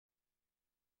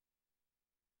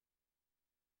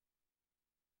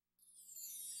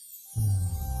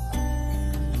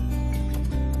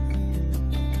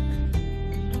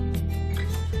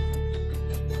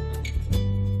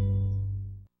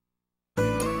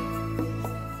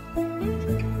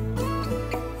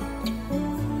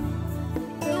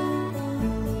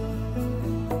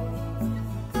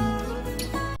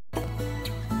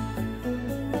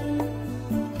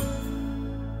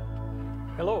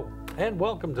And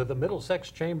welcome to the Middlesex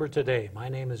Chamber today. My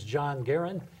name is John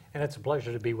Guerin, and it's a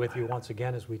pleasure to be with you once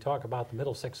again as we talk about the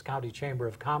Middlesex County Chamber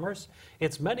of Commerce.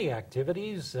 Its many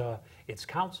activities, its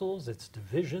councils, its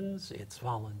divisions, its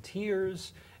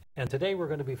volunteers, and today we're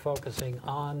going to be focusing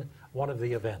on one of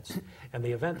the events. And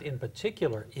the event in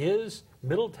particular is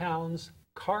Middletown's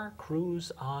Car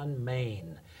Cruise on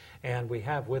Main. And we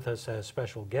have with us as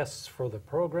special guests for the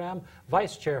program,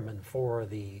 Vice Chairman for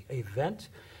the event,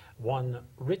 one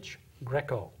Rich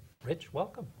Greco. Rich,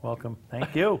 welcome. Welcome.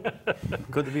 Thank you.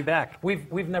 Good to be back.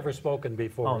 We've never spoken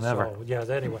before. Oh, never. So, yes,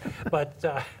 anyway. But,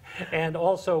 and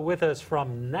also with us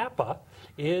from NAPA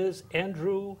is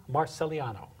Andrew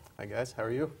Marcelliano. Hi guys, how are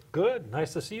you? Good.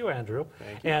 Nice to see you, Andrew.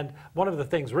 Thank you. And one of the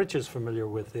things, Rich is familiar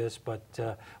with this, but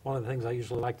one of the things I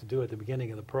usually like to do at the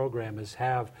beginning of the program is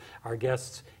have our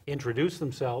guests introduce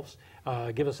themselves,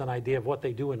 give us an idea of what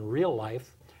they do in real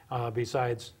life,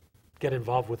 besides get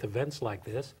involved with events like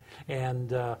this.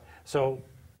 And so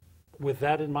with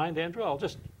that in mind, Andrew, I'll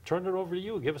just turn it over to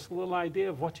you. Give us a little idea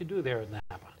of what you do there at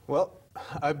NAPA. Well,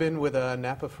 I've been with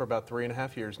NAPA for about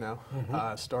 3.5 years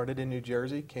now. Started in New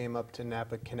Jersey, came up to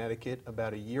NAPA, Connecticut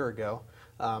about a year ago.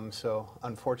 So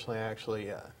unfortunately, I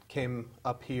actually came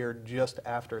up here just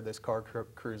after this car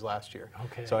cruise last year.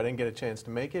 Okay. So I didn't get a chance to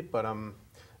make it, but I'm,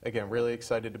 again, really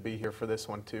excited to be here for this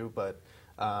one too. But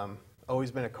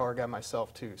always been a car guy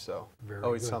myself too, so Very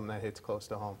always good. something that hits close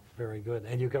to home. Very good.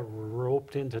 And you got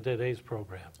roped into today's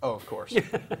program. Oh, of course.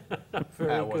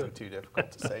 Very wasn't too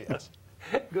difficult to say yes.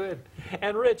 Good.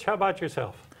 And Rich, how about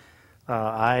yourself?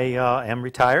 I am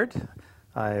retired.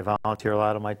 I volunteer a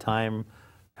lot of my time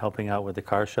helping out with the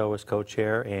car show as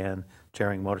co-chair and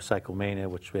chairing Motorcycle Mania,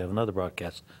 which we have another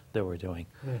broadcast that we're doing.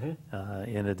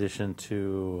 In addition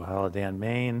to Holiday on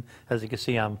Main, as you can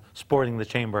see, I'm sporting the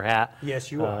chamber hat.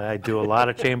 Yes, you are. I do a lot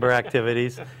of chamber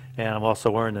activities, and I'm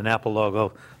also wearing the NAPA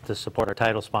logo to support our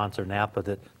title sponsor, NAPA,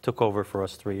 that took over for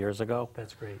us 3 years ago.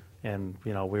 That's great. And,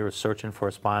 you know, we were searching for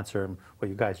a sponsor, and well,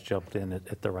 you guys jumped in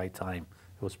at the right time.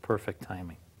 It was perfect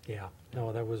timing. Yeah,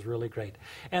 no, that was really great.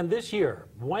 And this year,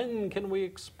 when can we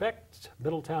expect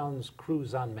Middletown's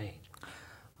Cruise on Main?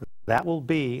 That will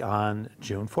be on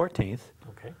June 14th.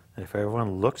 Okay. And if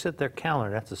everyone looks at their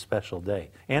calendar, that's a special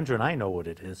day. Andrew and I know what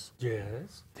it is.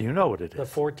 Yes. Do you know what it The is?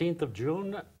 14th of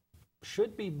June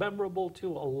should be memorable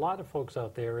to a lot of folks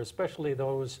out there, especially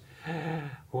those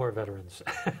who are veterans.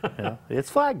 Yeah, it's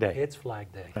Flag Day. It's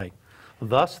Flag Day. Right.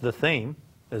 Thus, the theme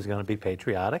is going to be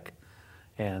patriotic,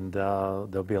 and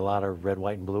there'll be a lot of red,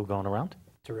 white, and blue going around.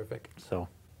 Terrific. So,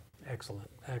 Excellent,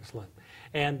 excellent.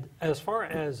 And as far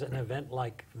as an event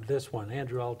like this one,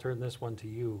 Andrew, I'll turn this one to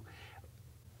you.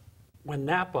 When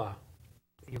NAPA,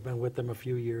 you've been with them a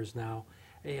few years now,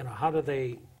 you know, how do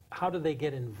they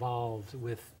get involved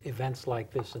with events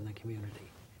like this in the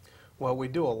community? Well, we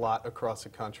do a lot across the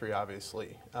country,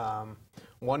 obviously.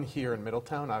 One here in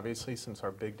Middletown, obviously, since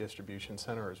our big distribution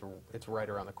center it's right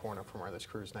around the corner from where this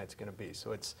cruise night's going to be.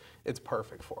 So it's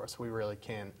perfect for us. We really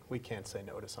can't say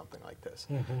no to something like this.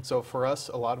 So for us,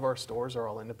 a lot of our stores are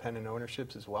all independent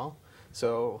ownerships as well.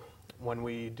 So when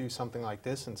we do something like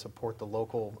this and support the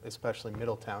local, especially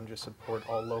Middletown, just support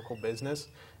all local business,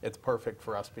 it's perfect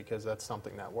for us because that's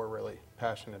something that we're really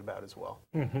passionate about as well.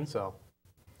 So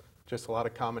just a lot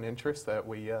of common interests that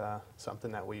we,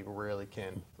 something that we really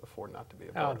can't afford not to be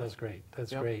a part Oh, of. that's great.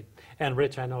 That's Yep. great. And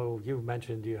Rich, I know you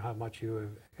mentioned how much you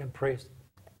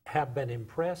have been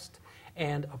impressed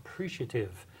and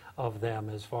appreciative of them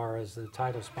as far as the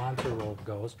title sponsor role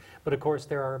goes. But of course,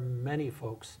 there are many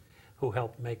folks who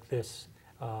helped make this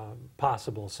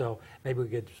possible. So maybe we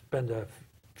could spend a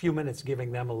few minutes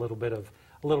giving them a little bit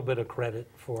of credit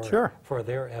for Sure. for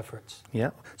their efforts. yeah.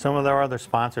 Some of our other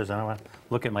sponsors, I don't want to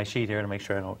look at my sheet here to make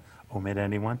sure I don't omit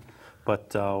anyone,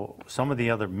 but some of the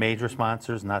other major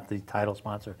sponsors, not the title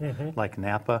sponsor, like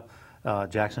NAPA,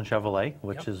 Jackson Chevrolet,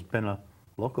 which Yep. has been a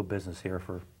local business here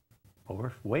for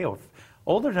way over,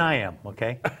 older than I am,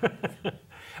 okay?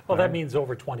 Well, that means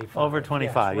over 25. Over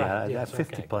 25, Yes, yeah, right, yes,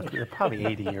 50 okay. plus, probably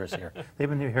 80 years here. They've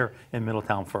been here in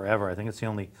Middletown forever. I think it's the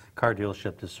only car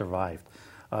dealership that survived.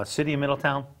 City of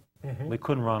Middletown, we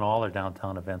couldn't run all our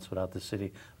downtown events without the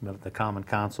city, the Common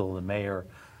Council, the mayor,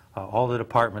 all the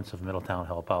departments of Middletown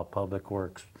help out, Public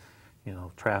Works, you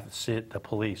know, traffic, the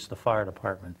police, the fire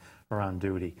department are on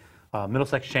duty.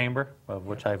 Middlesex Chamber, of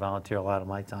which I volunteer a lot of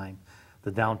my time,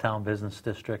 the Downtown Business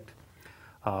District,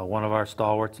 one of our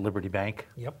stalwarts, Liberty Bank.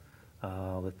 Yep.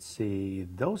 Let's see,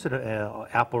 those are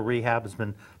Apple Rehab has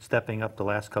been stepping up the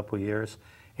last couple of years,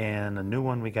 and a new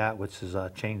one we got, which is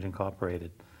Change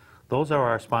Incorporated. Those are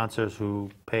our sponsors who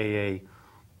pay a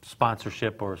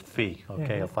sponsorship or fee,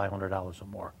 okay, of $500 or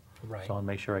more. Right. So I'll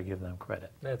make sure I give them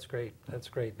credit. That's great. That's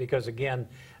great. Because again,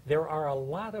 there are a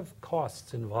lot of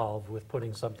costs involved with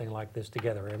putting something like this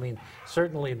together. I mean,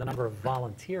 certainly the number of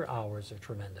volunteer hours are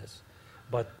tremendous.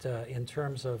 But in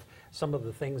terms of some of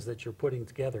the things that you're putting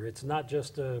together, it's not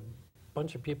just a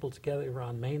bunch of people together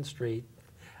on Main Street.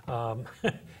 You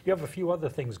have a few other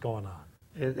things going on.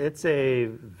 It's a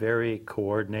very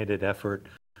coordinated effort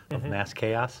of mass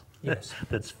chaos. Yes.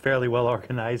 That's fairly well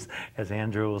organized, as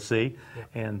Andrew will see. Yeah.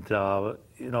 And,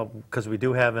 you know, because we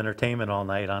do have entertainment all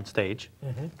night on stage.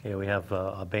 Okay, we have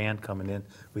a band coming in.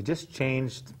 We just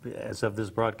changed, as of this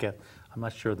broadcast, I'm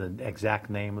not sure the exact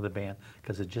name of the band,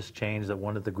 because it just changed that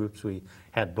one of the groups we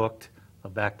had booked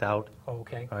backed out.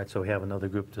 Okay. All right, so we have another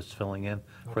group that's filling in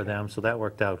for Okay. them, so that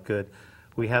worked out good.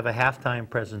 We have a halftime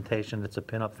presentation. It's a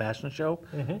pinup fashion show.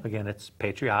 Again, it's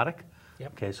patriotic.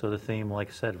 Yep. Okay, so the theme, like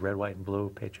I said, red, white, and blue,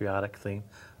 patriotic theme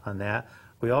on that.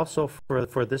 We also,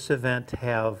 for this event,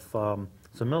 have some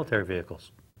military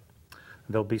vehicles.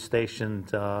 They'll be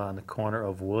stationed on the corner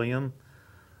of William,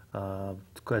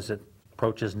 because it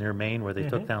approaches near Maine, where they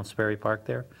took down Sperry Park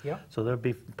there. Yep. So there'll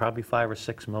be probably 5 or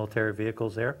 6 military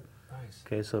vehicles there. Nice.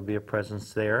 Okay, so there'll be a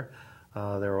presence there.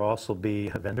 There will also be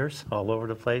vendors all over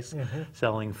the place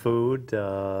selling food,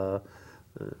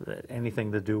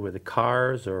 anything to do with the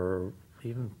cars or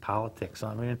even politics.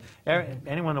 I mean,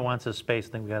 anyone that wants a space,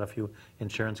 I think we got a few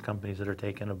insurance companies that are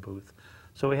taking a booth.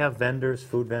 So we have vendors,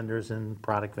 food vendors, and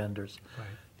product vendors, Right.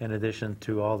 in addition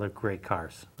to all the great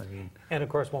cars. I mean, And of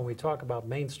course, when we talk about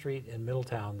Main Street in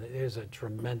Middletown, it is a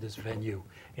tremendous venue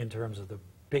in terms of the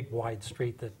big wide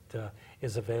street that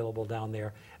is available down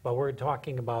there. But we're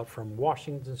talking about from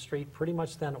Washington Street, pretty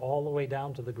much then all the way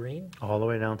down to the green? all the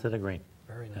way down to the green.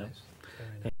 Very nice.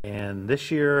 Very nice. And this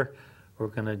year, we're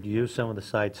going to use some of the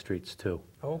side streets too.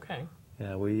 Okay.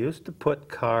 Yeah, we used to put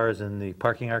cars in the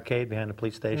parking arcade behind the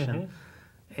police station,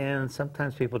 and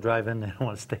sometimes people drive in, they don't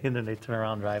want to stay in there, they turn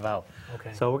around and drive out.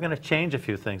 Okay. So we're going to change a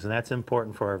few things, and that's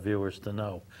important for our viewers to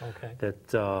know. Okay.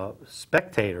 That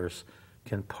spectators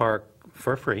can park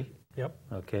for free. Yep.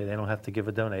 Okay, they don't have to give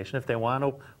a donation. If they want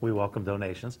to, we welcome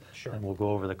donations. Sure. And we'll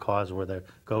go over the cause where that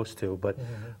goes to. But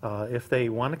if they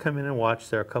want to come in and watch,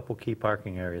 there are a couple key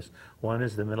parking areas. One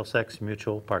is the Middlesex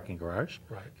Mutual Parking Garage.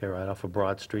 Right. Okay, right off of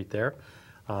Broad Street there.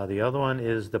 The other one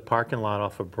is the parking lot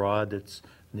off of Broad that's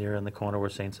near in the corner where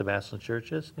St. Sebastian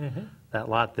Church is. That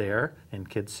lot there in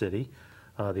Kid City.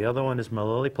 The other one is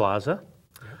Malilly Plaza.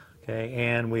 Yep. Okay,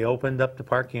 and we opened up the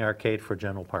parking arcade for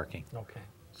general parking. Okay.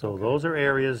 So those are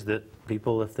areas that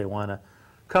people, if they want to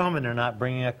come and they're not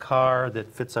bringing a car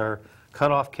that fits our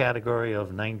cutoff category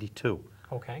of 92.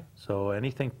 Okay. So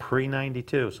anything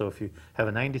pre-92. So if you have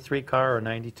a 93 car or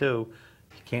 92, you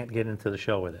can't get into the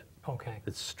show with it. Okay.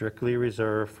 It's strictly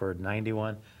reserved for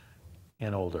 91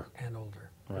 and older. And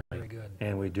older. Very good.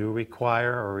 And we do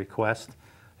require or request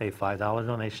a $5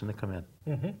 donation to come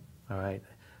in. All right.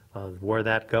 Where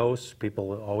that goes,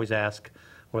 people always ask,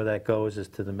 where that goes is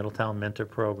to the Middletown Mentor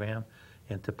Program,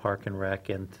 and to Park and Rec,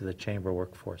 and to the Chamber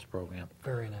Workforce Program.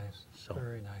 Very nice. So-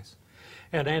 Very nice.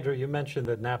 And Andrew, you mentioned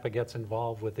that NAPA gets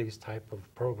involved with these type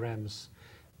of programs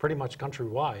pretty much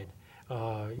countrywide.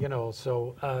 You know,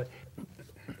 so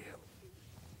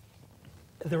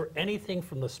is there anything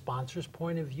from the sponsor's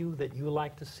point of view that you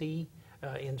like to see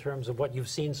in terms of what you've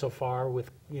seen so far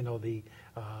with, you know, the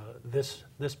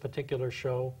this particular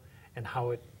show and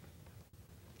how it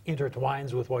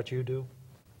intertwines with what you do?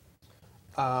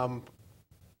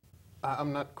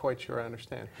 I'm not quite sure I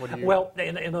understand. What do you? Well,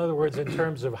 in other words, in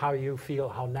terms of how you feel,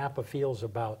 how NAPA feels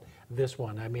about this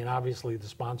one. I mean, obviously the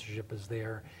sponsorship is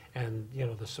there, and you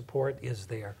know the support is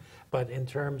there. But in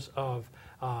terms of,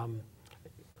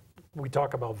 we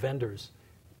talk about vendors.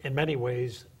 In many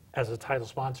ways, as a title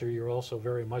sponsor, you're also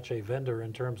very much a vendor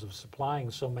in terms of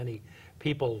supplying so many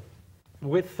people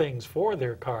with things for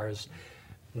their cars.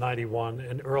 91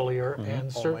 and earlier, and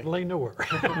certainly newer.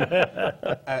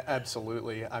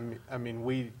 Absolutely. I mean,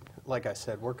 we, like I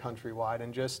said, we're countrywide,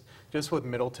 and just with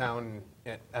Middletown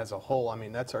as a whole, I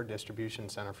mean, that's our distribution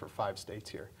center for 5 states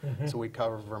here. So we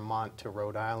cover Vermont to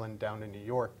Rhode Island, down to New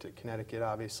York to Connecticut,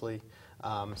 obviously.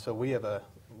 So we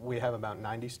have about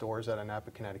 90 stores out of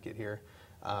NAPA, Connecticut here,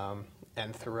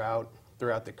 and throughout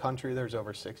the country, there's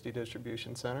over 60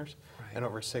 distribution centers and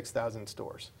over 6,000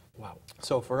 stores. Wow.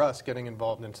 So for us, getting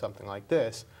involved in something like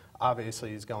this,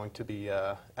 obviously is going to be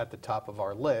at the top of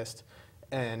our list,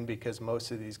 and because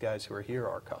most of these guys who are here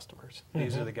are customers.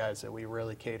 These are the guys that we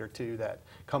really cater to, that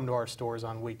come to our stores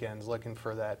on weekends looking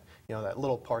for that, you know, that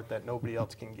little part that nobody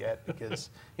else can get, because,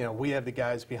 you know, we have the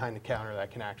guys behind the counter that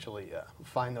can actually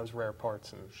find those rare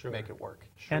parts and make it work.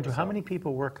 Andrew, how many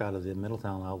people work out of the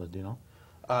Middletown outlet, do you know?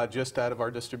 Just out of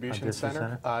our distribution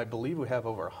center, I believe we have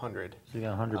over 100. So you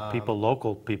got 100 people,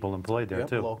 local people employed there Yep,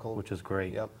 too, local. which is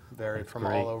great. Yep, they're That's from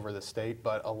great. all over the state,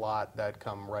 but a lot that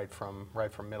come right from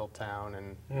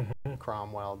Middletown and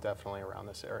Cromwell, definitely around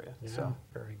this area. Yeah, So,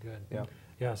 very good. yeah.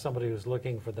 Yeah, somebody was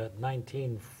looking for that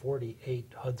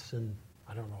 1948 Hudson.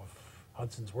 I don't know if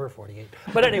Hudsons were 48,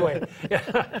 but anyway.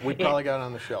 We probably got it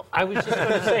on the shelf. I was just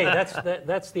going to say,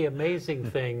 that's the amazing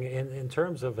thing in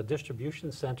terms of a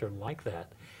distribution center like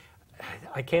that.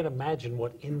 I can't imagine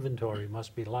what inventory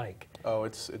must be like. Oh,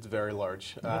 it's very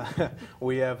large.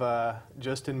 We have,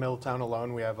 just in Middletown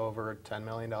alone, we have over $10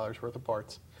 million worth of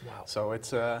parts. Wow. So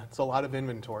it's a lot of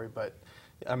inventory, but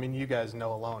I mean, you guys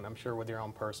know alone, I'm sure with your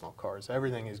own personal cars,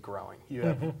 everything is growing. You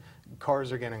have,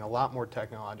 cars are getting a lot more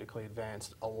technologically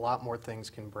advanced, a lot more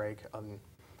things can break,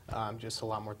 just a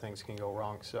lot more things can go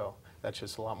wrong. So that's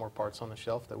just a lot more parts on the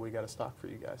shelf that we got to stock for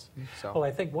you guys. So. Well, I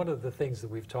think one of the things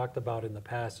that we've talked about in the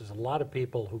past is a lot of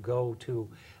people who go to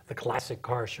the classic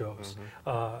car shows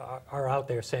are out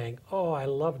there saying, oh, I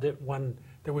loved it when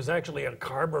there was actually a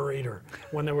carburetor,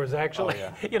 when there was actually,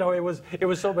 you know, it was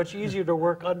so much easier to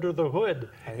work under the hood.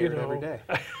 I hear you it know. every day.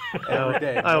 Every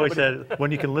day. I always said,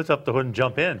 when you can lift up the hood and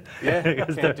jump in. Yeah,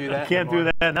 Because can't do that You can't do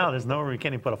anymore. that now. There's no room. You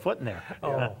can't even put a foot in there.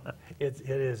 Oh,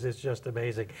 it's just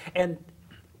amazing. And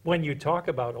when you talk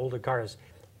about older cars,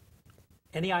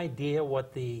 any idea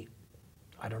what the,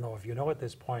 I don't know if you know at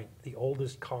this point, the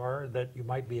oldest car that you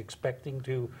might be expecting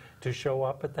to show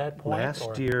up at that point?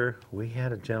 Last year, we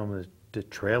had a gentleman that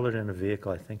trailered in a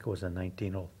vehicle, I think it was a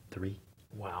 1903.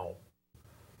 Wow.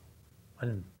 I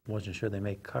wasn't sure they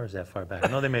made cars that far back. I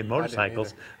know they made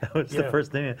motorcycles. That was the Yeah.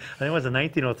 first thing. I think it was a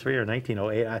 1903 or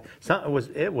 1908.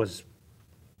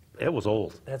 It was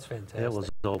old. That's fantastic. It was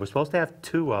old. We're supposed to have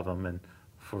two of them, and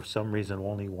for some reason,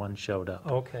 only one showed up.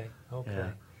 Okay, okay.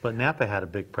 Yeah. But NAPA had a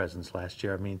big presence last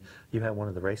year. I mean, you had one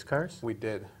of the race cars? We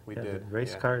did. We Yeah, did. the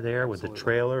race yeah, car there with the absolutely.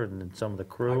 trailer and then some of the I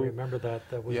crew. remember that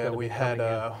was Yeah, gonna we be had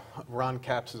coming Ron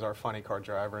Capps is our funny car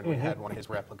driver, and we had one of his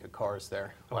replica cars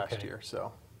there last Okay. year.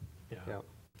 So, in. yeah,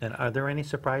 And are there any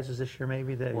surprises this year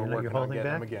maybe that we're you're working on holding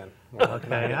getting back? them again. We're working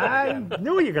on Okay, getting I them again.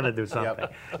 knew you were going to do something.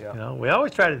 Yep. You know, we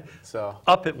always try to So,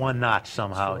 up it one notch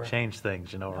somehow, Sure. change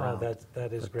things, you know, Oh, around.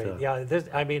 that is But, great. uh, Yeah,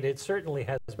 I mean, it certainly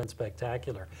has been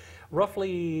spectacular.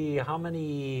 Roughly how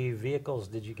many vehicles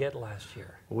did you get last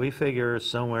year? We figure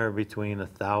somewhere between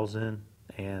 1,000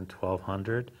 and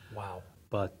 1,200. Wow.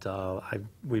 But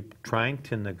we're trying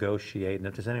to negotiate, and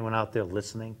if there's anyone out there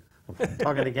listening, I'm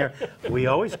talking to Gary, we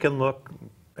always can look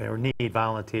or need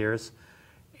volunteers.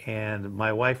 And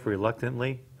my wife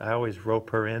reluctantly, I always rope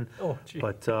her in. Oh, gee.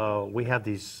 But we have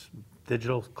these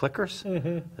digital clickers,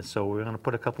 and so we're going to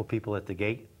put a couple people at the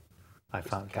gate. I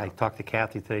talked to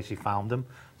Kathy today, she found them.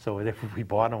 So we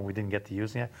bought them, we didn't get to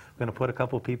use them yet. We're going to put a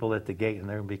couple people at the gate, and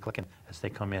they're going to be clicking as they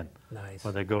come in. Nice.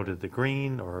 Whether they go to the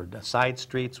green or the side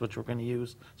streets, which we're going to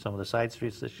use, some of the side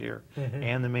streets this year,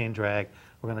 and the main drag.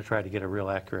 We're going to try to get a real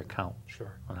accurate count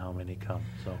Sure. on how many come.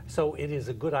 So it is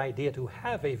a good idea to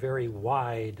have a very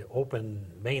wide, open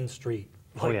Main Street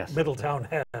like yes. Middletown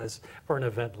has for an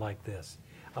event like this.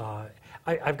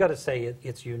 I've got to say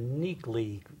it's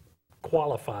uniquely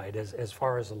qualified as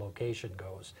far as the location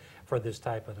goes for this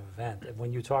type of event. And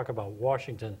when you talk about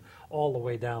Washington all the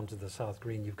way down to the South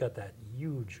Green, you've got that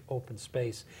huge open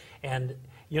space. And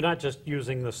you're not just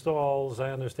using the stalls,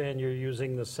 I understand you're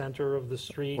using the center of the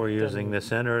street. We're using and- the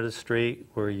center of the street,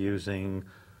 we're using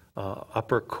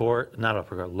lower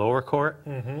court,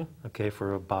 okay,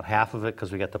 for about half of it,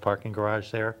 because we got the parking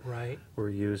garage there. Right, We're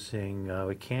using,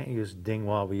 we can't use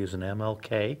Dingwall, we use an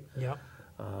MLK. yep,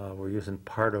 We're using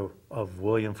part of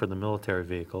William for the military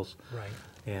vehicles. right.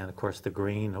 And of course, the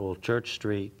green, Old Church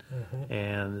Street.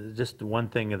 And just one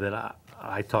thing that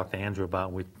I talked to Andrew about,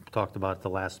 and we talked about at the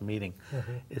last meeting,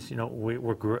 is, you know,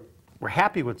 we're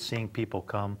happy with seeing people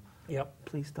come. Yep,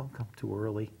 Please don't come too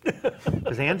early.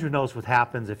 Because Andrew knows what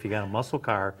happens if you got a muscle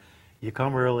car, you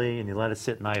come early and you let it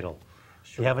sit and idle.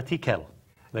 Sure. You have a tea kettle,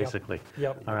 basically.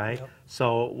 Yep. All right? Yep.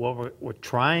 So what we're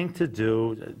trying to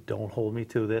do, don't hold me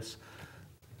to this,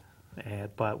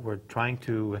 but we're trying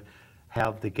to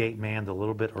have the gate manned a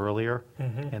little bit earlier.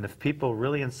 And if people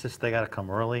really insist they got to come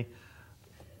early,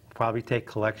 probably take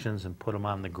collections and put them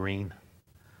on the green.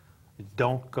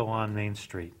 Don't go on Main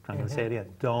Street. I'm going to say it again.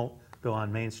 Don't go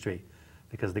on Main Street.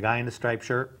 Because the guy in the striped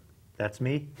shirt, that's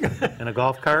me, in a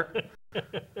golf cart.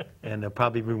 And there'll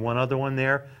probably be one other one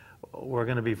there. We're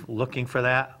going to be looking for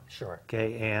that. sure.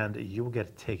 Okay, and you will get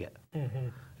a ticket.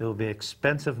 It'll be an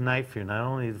expensive night for you, not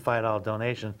only the $5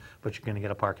 donation, but you're going to get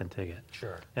a parking ticket.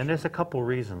 Sure. And there's a couple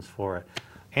reasons for it.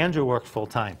 Andrew works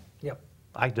full-time, Yep,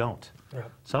 I don't. Yeah.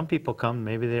 Some people come,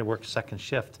 maybe they work second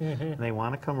shift, and they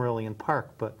want to come early and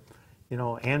park, but, you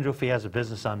know, Andrew, if he has a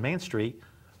business on Main Street,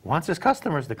 wants his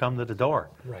customers to come to the door.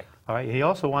 Right. All right, he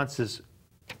also wants his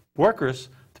workers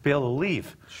to be able to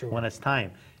leave Sure. when it's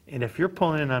time. And if you're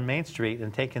pulling in on Main Street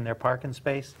and taking their parking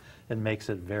space, it makes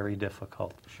it very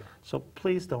difficult. Sure. So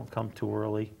please don't come too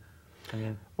early. I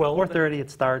mean, Well, 4:30 it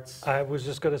starts. I was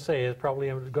just going to say, it's probably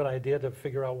a good idea to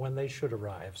figure out when they should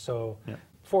arrive. So Yeah.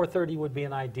 4:30 would be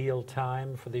an ideal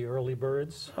time for the early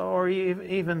birds. Or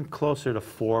even closer to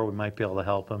 4, we might be able to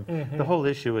help them. The whole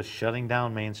issue is shutting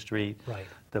down Main Street. Right.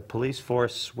 The police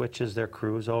force switches their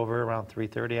crews over around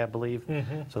 3:30, I believe.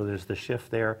 So there's the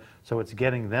shift there. So it's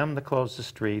getting them to close the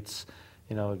streets,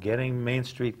 you know, getting Main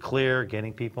Street clear,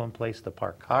 getting people in place to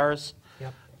park cars,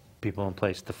 Yep. people in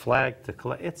place to flag, to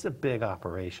collect. It's a big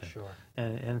operation. Sure.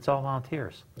 And it's all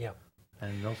volunteers. Yep.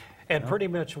 And those, And pretty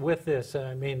much with this,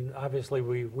 I mean, obviously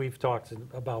we've talked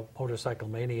about Motorcycle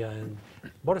Mania, and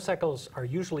motorcycles are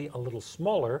usually a little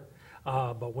smaller,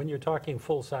 but when you're talking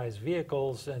full-size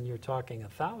vehicles and you're talking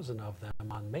 1,000 of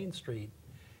them on Main Street,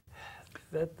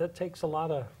 that takes a lot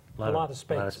of space. A lot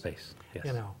of space, yes.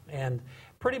 You know, and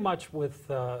pretty much with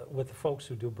the folks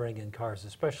who do bring in cars,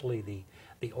 especially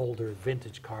the older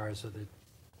vintage cars or the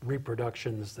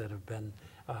reproductions that have been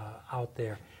out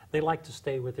there, they like to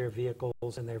stay with their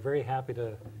vehicles, and they're very happy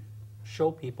to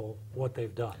show people what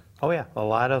they've done. Oh, yeah. A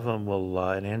lot of them will,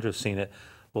 and Andrew's seen it,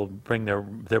 will bring their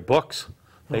books,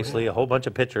 basically a whole bunch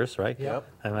of pictures, right? Yep.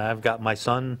 And I've got my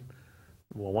son,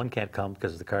 well, one can't come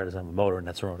because the car doesn't have a motor, and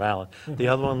that's in Rhode Island. The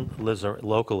other one lives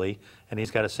locally, and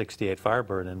he's got a 68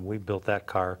 Firebird, and we built that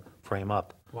car frame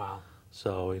up. Wow.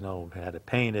 So, you know, had it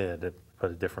painted,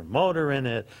 put a different motor in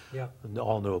it, Yeah.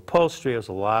 all new upholstery. It was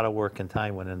a lot of work and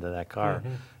time went into that car.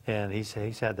 And he's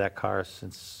had that car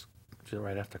since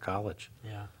right after college.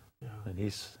 Yeah. Yeah. And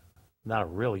he's not a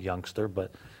real youngster,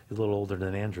 but he's a little older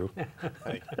than Andrew.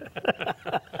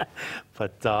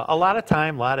 But a lot of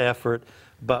time, a lot of effort.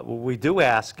 But we do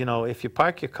ask, you know, if you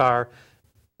park your car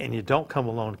and you don't come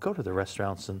alone, go to the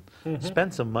restaurants and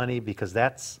spend some money, because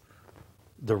that's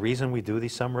the reason we do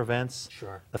these summer events.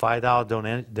 Sure. The $5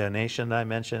 donation that I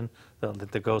mentioned,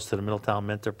 that goes to the Middletown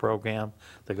Mentor Program,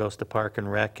 that goes to Park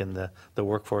and Rec and the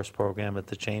Workforce Program at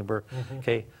the Chamber.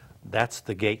 Okay, that's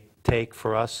the gate take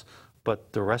for us.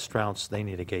 But the restaurants, they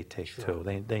need a gate take too.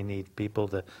 They need people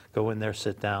to go in there,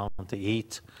 sit down, to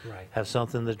eat, Right. have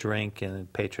something to drink,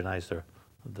 and patronize the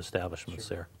establishments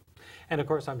there. And of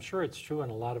course, I'm sure it's true in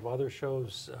a lot of other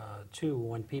shows too.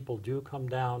 When people do come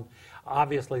down,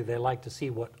 obviously they like to see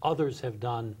what others have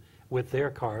done with their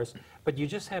cars, but you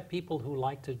just have people who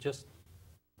like to just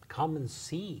come and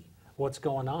see what's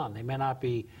going on. They may not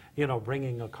be, you know,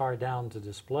 bringing a car down to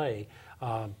display.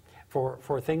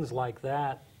 For things like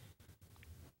that,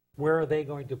 where are they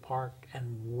going to park,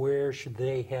 and where should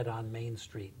they head on Main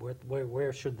Street?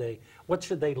 Where should they? What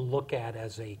should they look at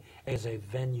as a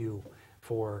venue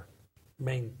for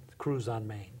cruise on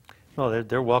Main? No,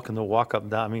 they're welcome to walk up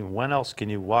and down. I mean, when else can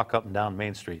you walk up and down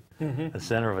Main Street, the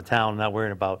center of a town, not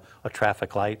worrying about a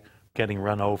traffic light, getting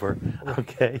run over?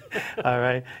 Okay, all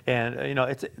right. And you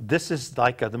know, this is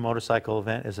like the motorcycle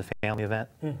event is a family event.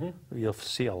 You'll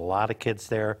see a lot of kids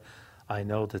there. I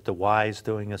know that the Y's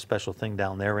doing a special thing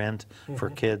down their end for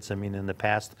kids. I mean, in the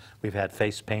past, we've had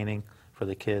face painting for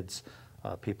the kids.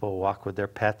 People walk with their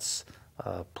pets.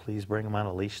 Please bring them on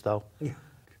a leash, though. Yeah.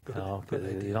 You know, 'cause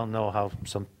you don't know how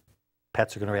some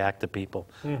pets are going to react to people.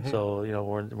 So, you know,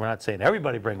 we're not saying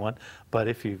everybody bring one, but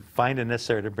if you find it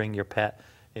necessary to bring your pet,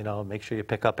 you know, make sure you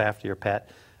pick up after your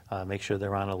pet, make sure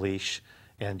they're on a leash,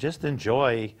 and just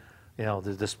enjoy, you know,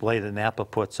 the display that NAPA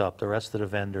puts up, the rest of the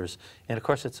vendors. And of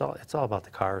course, it's all about the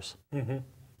cars. You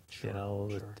know,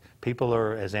 people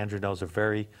are, as Andrew knows, are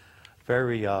very,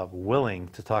 very willing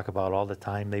to talk about all the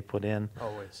time they put in.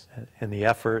 Always. And the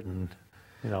effort, and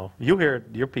you know, you hear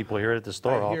it, your people hear it at the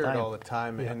store all I the hear time. it all the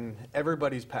time, and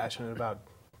everybody's passionate about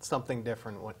something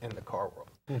different in the car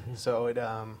world. So it,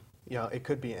 you know, it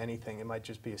could be anything. It might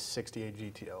just be a 68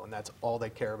 GTO, and that's all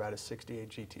they care about is 68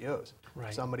 GTOs. Right.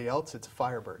 For somebody else, it's a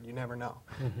Firebird. You never know.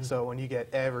 So when you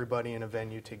get everybody in a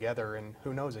venue together, and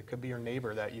who knows, it could be your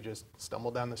neighbor that you just stumble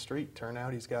down the street. Turn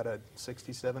out he's got a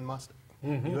 67 Mustang.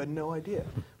 You had no idea.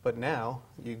 But now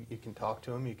you can talk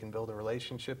to him, you can build a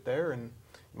relationship there, and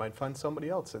you might find somebody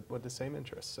else with the same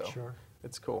interests. So Sure.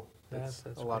 it's cool. That's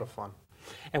It's a lot of fun.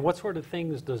 And what sort of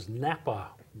things does NAPA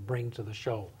bring to the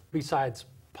show, besides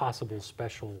possible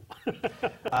special?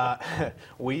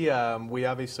 We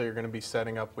obviously are going to be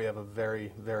setting up. We have a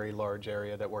very, very large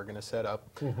area that we're going to set up.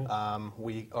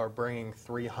 We are bringing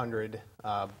 300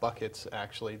 buckets.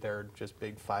 Actually, they're just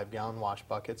big 5-gallon wash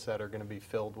buckets that are going to be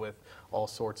filled with all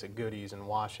sorts of goodies and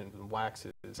washes and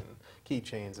waxes and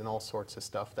keychains and all sorts of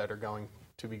stuff that are going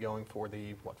to be going for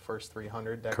the first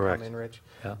 300 that Correct. come in, Rich.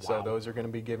 Yeah. So Wow. those are going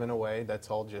to be given away. That's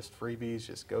all just freebies.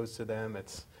 Just goes to them.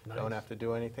 It's don't Nice. have to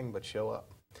do anything but show up.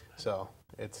 So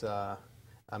it's, I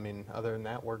mean, other than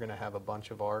that, we're going to have a bunch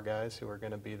of our guys who are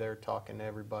going to be there talking to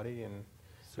everybody and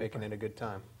making it a good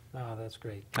time. Oh, that's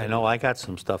great. I know I got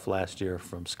some stuff last year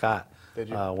from Scott. Did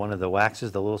you? One of the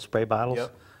waxes, the little spray bottles.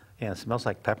 Yep. Yeah, it smells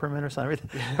like peppermint or something.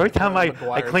 Every time I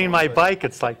McGuire's clean my ones, bike,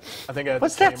 it's like, I think I had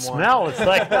what's the that same one. smell? It's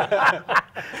like,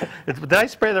 did I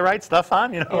spray the right stuff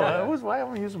on? You know, Yeah. why am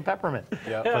I using peppermint?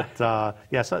 Yep. But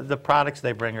yeah, so the products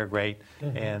they bring are great,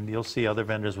 and you'll see other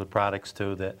vendors with products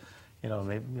too that, you know,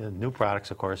 maybe, new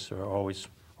products, of course, are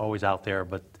always out there,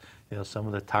 but you know, some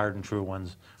of the tried and true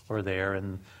ones are there,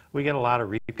 and we get a lot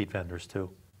of repeat vendors too.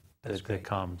 That's great. That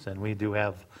comes, and we do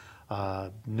have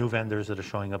new vendors that are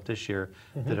showing up this year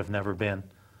that have never been.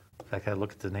 In fact, I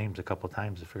looked at the names a couple of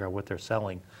times to figure out what they're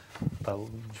selling.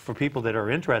 For people that are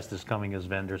interested in coming as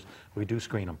vendors, we do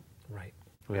screen them. Right.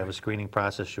 We have a screening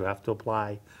process. You have to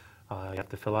apply. You have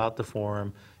to fill out the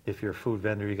form. If you're a food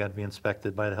vendor, you got to be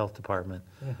inspected by the health department.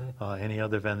 Any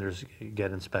other vendors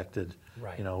get inspected.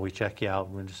 Right. You know, we check you out.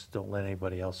 We just don't let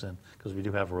anybody else in because we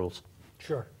do have rules.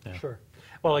 Sure, Yeah. sure.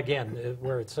 Well, again,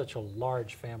 where it's such a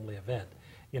large family event,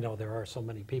 you know, there are so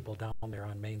many people down there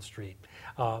on Main Street.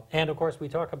 And of course, we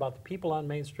talk about the people on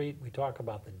Main Street. We talk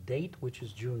about the date, which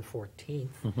is June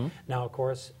 14th. Now, of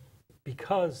course,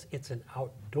 because it's an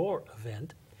outdoor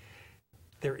event,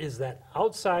 there is that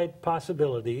outside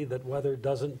possibility that weather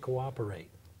doesn't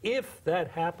cooperate. If that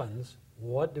happens,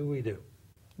 what do we do?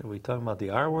 Are we talking about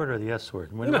the R word or the S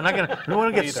word? We're not going to, we want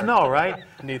to get Neither. snow, right?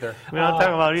 Neither. We're not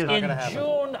talking about either. In gonna happen.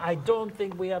 June, I don't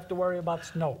think we have to worry about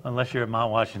snow. Unless you're at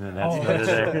Mount Washington, that's Oh, another that's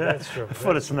day. true, that's true, A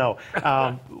foot of snow.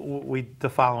 The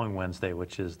following Wednesday,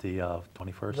 which is the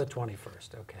 21st. The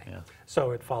 21st, okay. Yeah.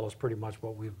 So it follows pretty much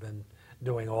what we've been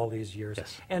doing all these years.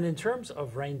 Yes. And in terms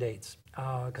of rain dates,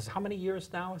 because how many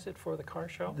years now is it for the car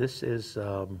show? This is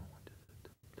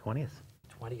 20th.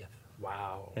 20th.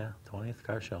 Wow. Yeah, 20th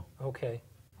car show. Okay.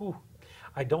 Ooh.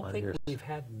 I don't of think years. we've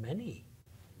had many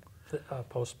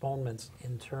postponements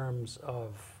in terms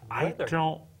of I weather.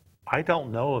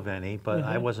 don't know of any, but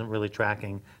I wasn't really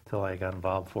tracking till I got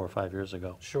involved 4 or 5 years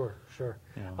ago. Sure, sure.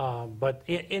 Yeah. But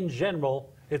in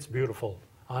general, it's beautiful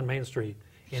on Main Street.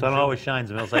 in Sun June. always shines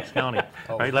in Middlesex County,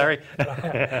 right, Larry?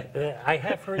 I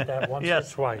have heard that once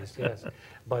Yes. or twice, yes.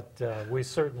 But we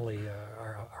certainly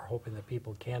are hoping that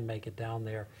people can make it down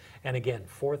there. And again,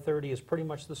 4:30 is pretty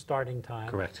much the starting time.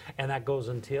 Correct. And that goes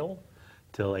until?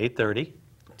 Till 8:30.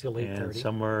 Till And 8:30.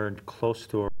 somewhere close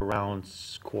to around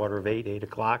 7:45, 8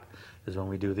 o'clock is when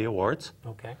we do the awards.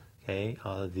 Okay, Okay,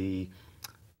 the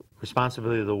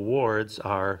responsibility of the awards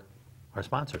are our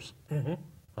sponsors.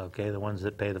 Okay, the ones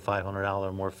that pay the $500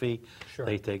 or more fee, Sure.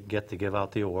 they get to give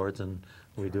out the awards, and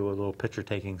we do a little picture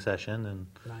taking session, and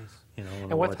nice. you know. an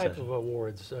And what award type session. of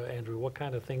awards, Andrew? What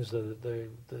kind of things do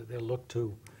they look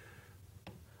to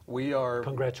We are,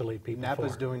 congratulate people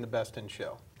NAPA's for? doing the best in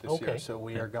show this Okay. year, so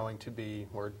we are going to be,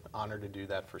 we're honored to do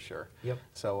that for sure. Yep.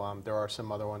 So there are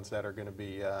some other ones that are going to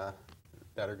be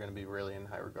really in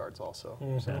high regards also.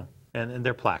 So. Yeah. And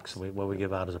they're plaques. What we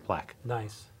give out is a plaque.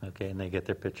 Nice. Okay, and they get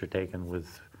their picture taken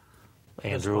with The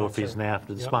Andrew if he's sponsor. NAPA,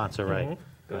 the Yep. sponsor, right? Mhm.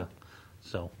 Good. Yeah.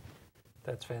 So,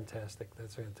 That's fantastic.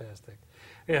 That's fantastic.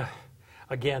 Yeah.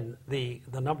 Again, the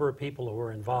number of people who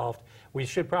are involved, we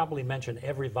should probably mention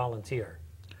every volunteer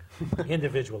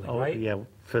individually, oh, right? yeah,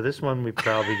 for this one, we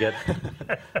probably get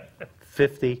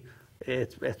 50.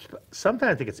 It's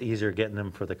sometimes I think it's easier getting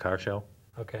them for the car show.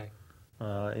 Okay.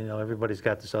 You know, everybody's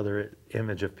got this other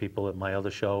image of people at my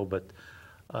other show, but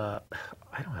I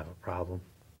don't have a problem,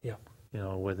 Yeah. you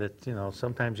know, with it. You know,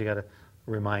 sometimes you got to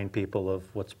remind people of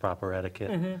what's proper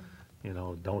etiquette. You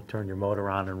know, don't turn your motor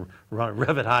on and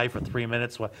rev it high for 3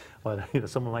 minutes while you know,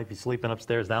 someone might be sleeping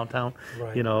upstairs downtown.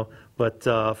 Right. You know, but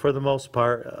for the most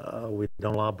part, we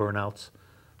don't allow burnouts.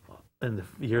 In the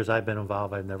years I've been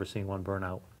involved, I've never seen one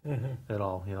burnout at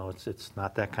all. You know, it's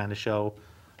not that kind of show.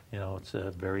 You know, it's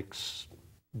a very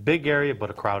big area, but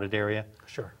a crowded area.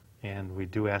 Sure. And we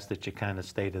do ask that you kind of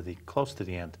stay to close to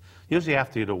the end. Usually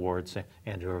after you do awards,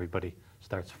 Andrew, everybody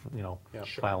starts, you know, Yeah.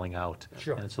 Sure. filing out.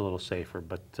 Sure. And it's a little safer,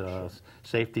 but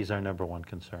safety is our number one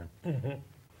concern. You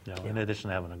know, in addition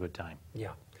to having a good time.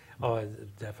 Yeah. Oh,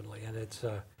 definitely. And it's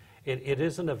it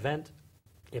is an event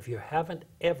if you haven't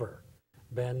ever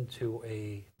been to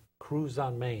a cruise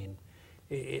on Maine,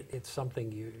 it's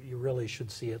something you really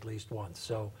should see at least once.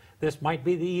 So this might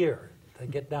be the year to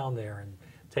get down there and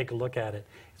take a look at it.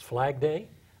 It's Flag Day.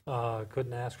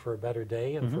 Couldn't ask for a better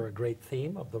day, and for a great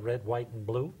theme of the red, white, and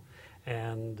blue.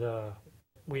 And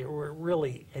we're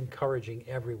really encouraging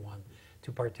everyone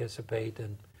to participate,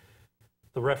 and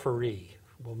the referee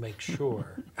will make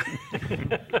sure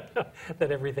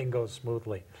that everything goes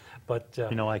smoothly. But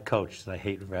You know, I coached. I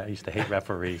used to hate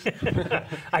referees.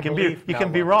 I believe You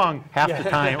can be wrong half the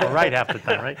time or right half the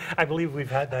time, right? I believe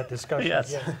we've had that discussion.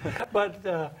 Yes. But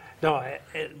no,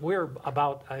 we're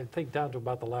about, I think, down to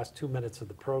about the last 2 minutes of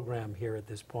the program here at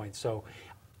this point. So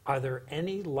are there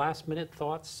any last minute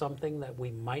thoughts, something that we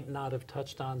might not have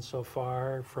touched on so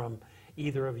far from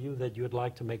either of you that you'd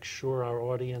like to make sure our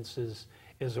audience is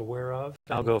aware of?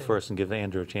 I'll go first and give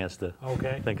Andrew a chance to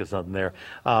Okay. think of something there.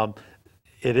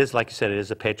 It is, like you said, it is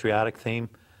a patriotic theme,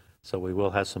 so we will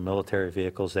have some military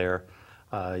vehicles there.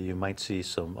 You might see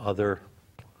some other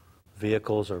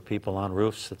vehicles or people on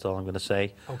roofs, that's all I'm going to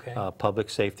say. Okay. Public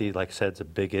safety, like I said, is a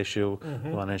big issue. We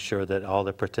want to ensure that all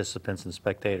the participants and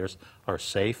spectators are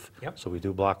safe. Yep. So we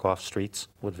do block off streets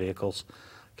with vehicles.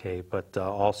 Okay, but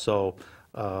also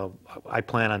I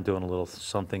plan on doing a little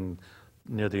something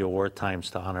near the award times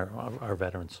to honor our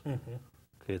veterans.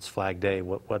 Okay, it's Flag Day.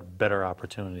 What better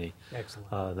opportunity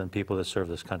Excellent. than people that serve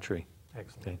this country?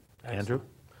 Excellent. Okay, Excellent. Andrew?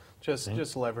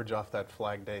 Just leverage off that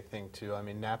Flag Day thing too. I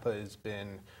mean, NAPA has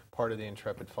been part of the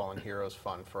Intrepid Fallen Heroes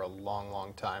Fund for a long,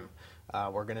 long time.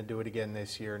 We're going to do it again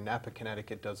this year. NAPA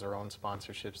Connecticut does their own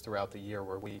sponsorships throughout the year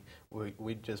where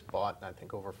we just bought, I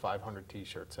think, over 500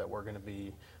 T-shirts that we're going to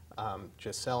be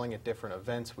just selling at different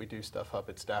events. We do stuff up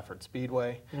at Stafford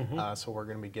Speedway, so we're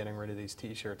going to be getting rid of these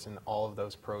T-shirts, and all of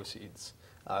those proceeds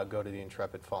go to the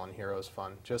Intrepid Fallen Heroes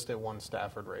Fund. Just at one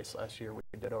Stafford race last year, we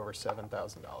did over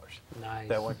 $7,000. Nice.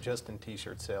 That went just in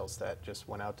T-shirt sales that just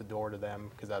went out the door to them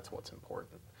because that's what's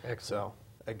important. Excellent. So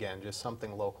again, just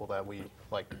something local that we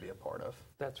like to be a part of.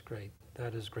 That's great.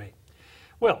 That is great.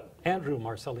 Well, Andrew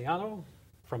Marcelliano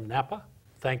from NAPA,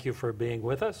 thank you for being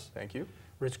with us. Thank you.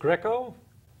 Rich Greco,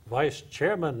 Vice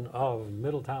Chairman of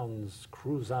Middletown's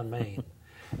Cruise on Maine,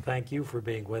 thank you for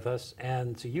being with us.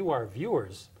 And to you, our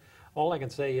viewers, all I can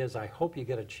say is I hope you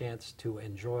get a chance to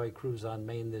enjoy Cruise on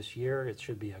Maine this year. It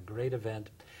should be a great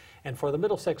event. And for the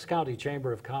Middlesex County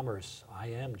Chamber of Commerce, I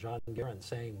am John Guerin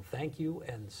saying thank you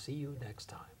and see you next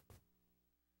time.